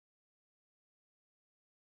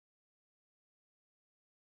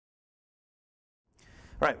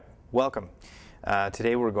All right, welcome.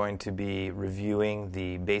 Today we're going to be reviewing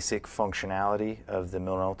the basic functionality of the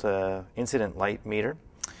Minolta incident light meter.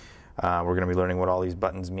 We're going to be learning what all these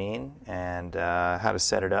buttons mean and how to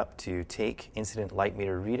set it up to take incident light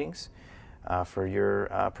meter readings for your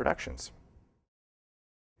productions.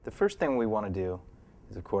 The first thing we want to do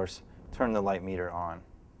is, of course, turn the light meter on.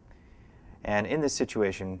 And in this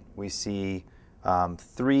situation, we see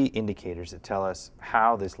three indicators that tell us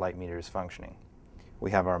how this light meter is functioning. We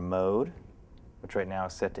have our mode, which right now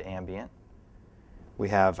is set to ambient. We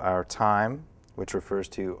have our time, which refers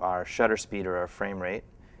to our shutter speed or our frame rate.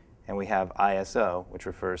 And we have ISO, which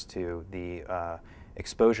refers to the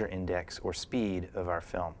exposure index or speed of our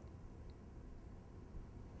film.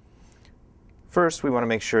 First, we want to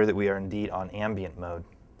make sure that we are indeed on ambient mode,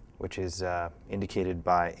 which is indicated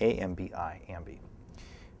by AMBI, ambi.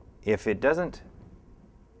 If it doesn't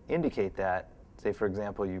indicate that, say for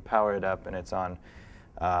example you power it up and it's on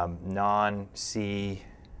non-C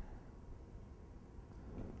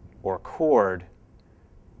or chord,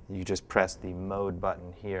 you just press the mode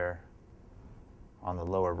button here on the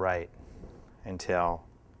lower right until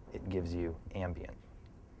it gives you ambient.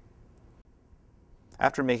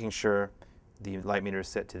 After making sure the light meter is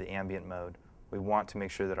set to the ambient mode, we want to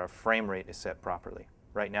make sure that our frame rate is set properly.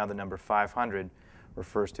 Right now the number 500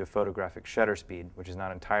 refers to a photographic shutter speed, which is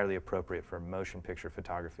not entirely appropriate for motion picture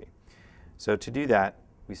photography. So to do that,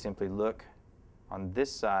 we simply look on this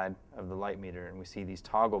side of the light meter and we see these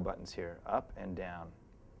toggle buttons here, up and down.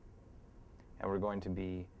 And we're going to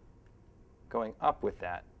be going up with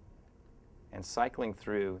that and cycling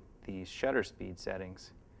through these shutter speed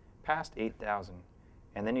settings past 8,000.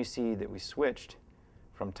 And then you see that we switched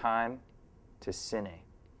from time to cine.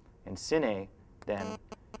 And cine then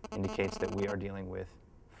indicates that we are dealing with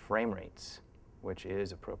frame rates, which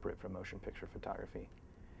is appropriate for motion picture photography.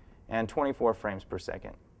 And 24 frames per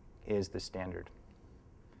second is the standard.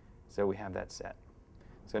 So we have that set.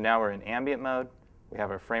 So now we're in ambient mode, we have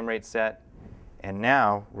our frame rate set, and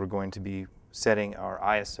now we're going to be setting our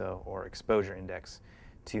ISO or exposure index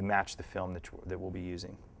to match the film that we'll be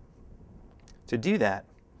using. To do that,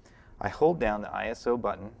 I hold down the ISO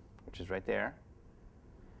button, which is right there,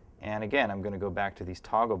 and again I'm going to go back to these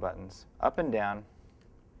toggle buttons up and down,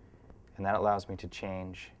 and that allows me to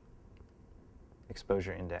change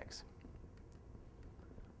exposure index.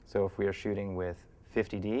 So if we are shooting with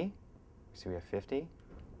 50D, so we have 50. If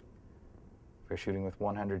we're shooting with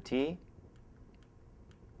 100T,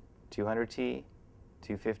 200T,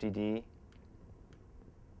 250D,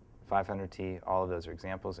 500T, all of those are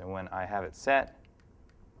examples. And when I have it set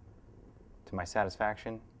to my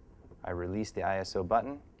satisfaction, I release the ISO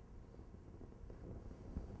button,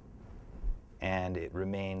 and it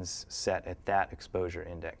remains set at that exposure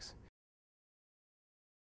index.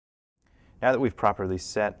 Now that we've properly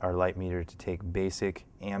set our light meter to take basic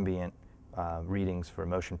ambient readings for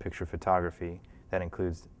motion picture photography, that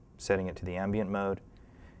includes setting it to the ambient mode,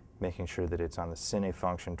 making sure that it's on the cine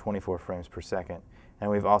function, 24 frames per second, and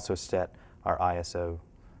we've also set our ISO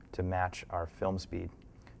to match our film speed.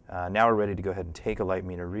 Now we're ready to go ahead and take a light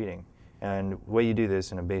meter reading. And the way you do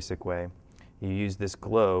this in a basic way, you use this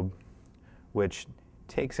globe, which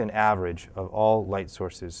takes an average of all light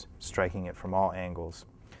sources, striking it from all angles.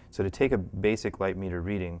 So to take a basic light meter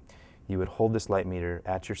reading, you would hold this light meter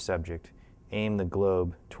at your subject, aim the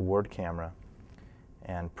globe toward camera,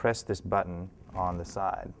 and press this button on the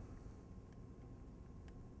side.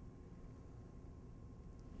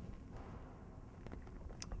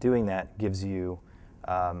 Doing that gives you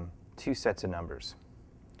two sets of numbers.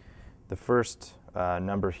 The first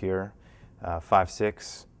number here,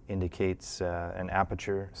 5.6, indicates an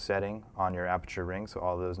aperture setting on your aperture ring, so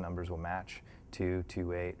all those numbers will match. 2,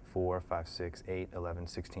 2, 8, 4, 5, 6, 8, 11,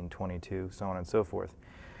 16, 22, so on and so forth.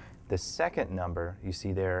 The second number, you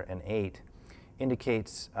see there, an 8,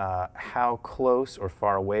 indicates how close or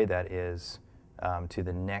far away that is to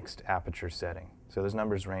the next aperture setting. So those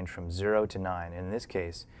numbers range from 0 to 9. In this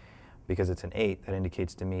case, because it's an 8, that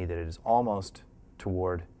indicates to me that it is almost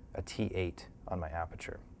toward a T8 on my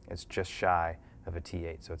aperture. It's just shy of a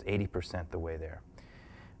T8, so it's 80% the way there.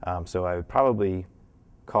 So I would probably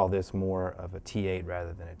call this more of a T8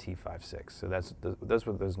 rather than a T5.6. So that's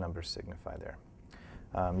what those numbers signify there.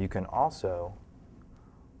 You can also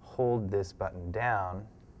hold this button down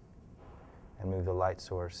and move the light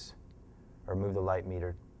source, or move the light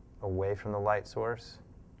meter away from the light source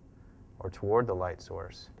or toward the light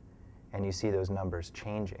source, and you see those numbers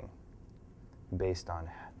changing based on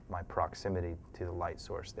my proximity to the light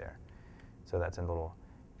source there. So that's a little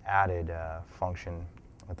added function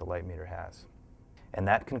that the light meter has. And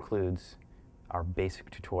that concludes our basic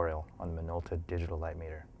tutorial on the Minolta digital light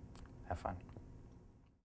meter. Have fun.